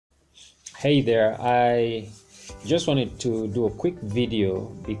Hey there, I just wanted to do a quick video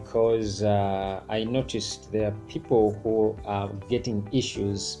because I noticed there are people who are getting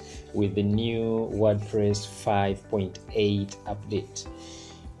issues with the new WordPress 5.8 update.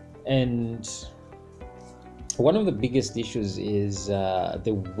 And one of the biggest issues is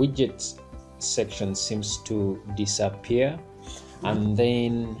the widgets section seems to disappear. And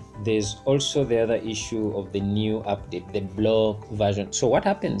then there's also the other issue of the new update, the block version. So what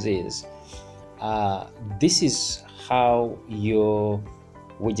happens is, this is how your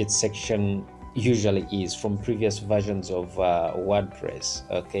widget section usually is from previous versions of WordPress,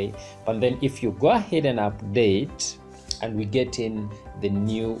 okay? But then if you go ahead and update, and we get in the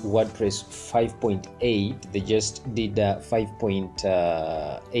new WordPress 5.8, they just did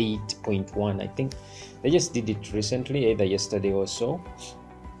 5.8.1, I think. They just did it recently, either yesterday or so.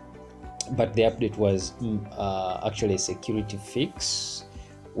 But the update was actually a security fix,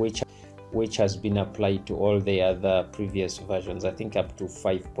 which has been applied to all the other previous versions, I think up to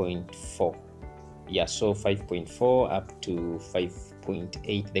 5.4. Yeah, so 5.4 up to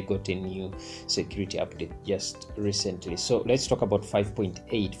 5.8, they got a new security update just recently. So let's talk about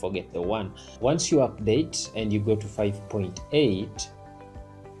 5.8, forget the one. Once you update and you go to 5.8,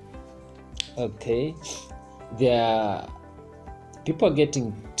 okay, people are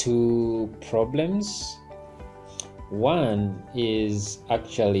getting two problems. One is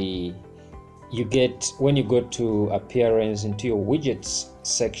actually, you get, when you go to appearance into your widgets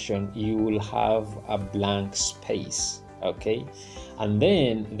section, you will have a blank space, okay? And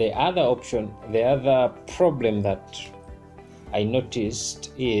then the other problem that I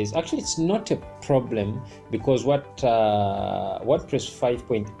noticed is, actually it's not a problem, because what WordPress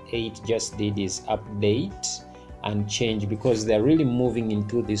 5.8 just did is update and change, because they're really moving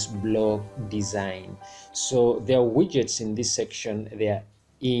into this block design. So their widgets in this section, they are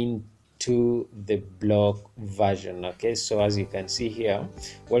into the block version, okay? So as you can see here,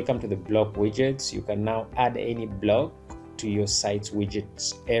 welcome to the block widgets. You can now add any block to your site's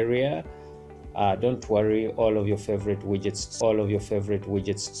widgets area. Don't worry, all of your favorite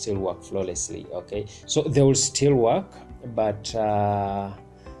widgets still work flawlessly, okay? So they will still work, but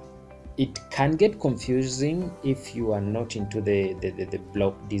it can get confusing if you are not into the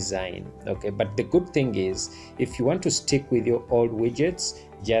block design, okay? But the good thing is, if you want to stick with your old widgets,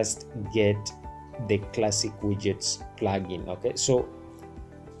 just get the classic widgets plugin, okay? So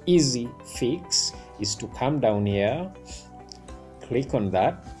easy fix is to come down here, click on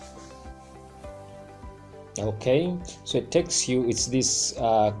that, okay? So it takes you, it's this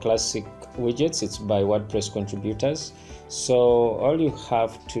classic widgets, it's by WordPress contributors. So all you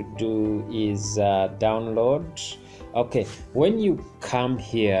have to do is download. Okay, when you come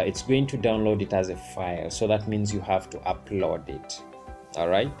here, it's going to download it as a file, so that means you have to upload it. All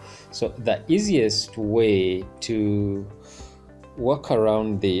right, so the easiest way to work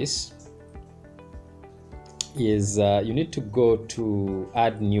around this is you need to go to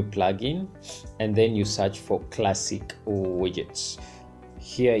add new plugin, and then you search for classic widgets.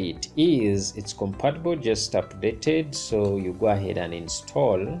 Here it is, it's compatible, just updated, so you go ahead and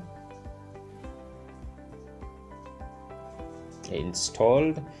installed,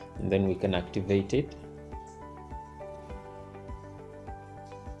 and then we can activate it.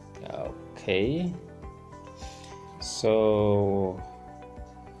 Okay, so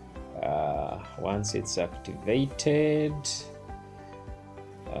once it's activated,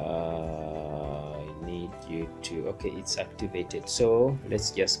 okay, it's activated. So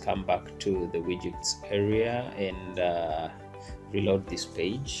let's just come back to the widgets area and reload this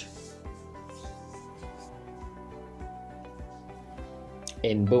page,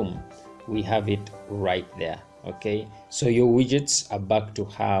 and boom, we have it right there. Okay, so your widgets are back to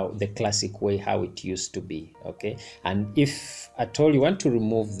how the classic way, how it used to be, okay? And if at all you want to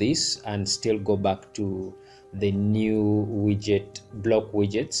remove this and still go back to the new widget, block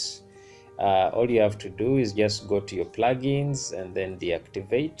widgets, all you have to do is just go to your plugins and then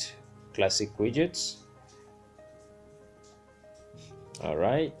deactivate classic widgets. All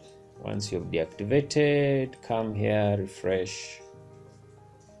right, once you've deactivated, come here, refresh.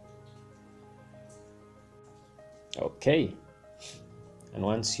 Okay, and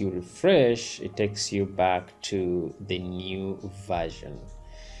once you refresh, it takes you back to the new version.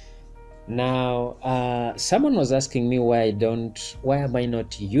 Now someone was asking me why am I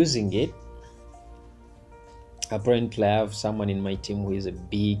not using it. Apparently I have someone in my team who is a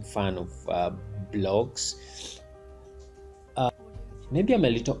big fan of blogs. Maybe I'm a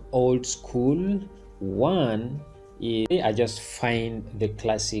little old school. One is, I just find the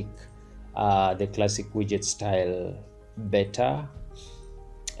classic widget style better.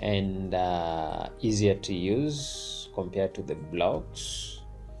 and easier to use compared to the blocks.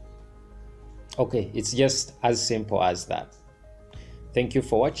 Okay, it's just as simple as that. Thank you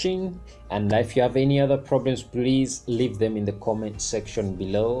for watching, and if you have any other problems, please leave them in the comment section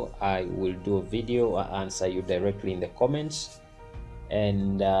below. I will do a video or answer you directly in the comments.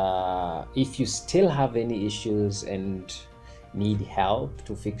 And if you still have any issues and need help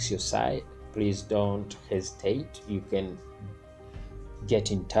to fix your site, please don't hesitate. You can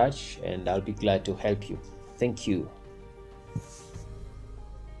get in touch and I'll be glad to help you. Thank you.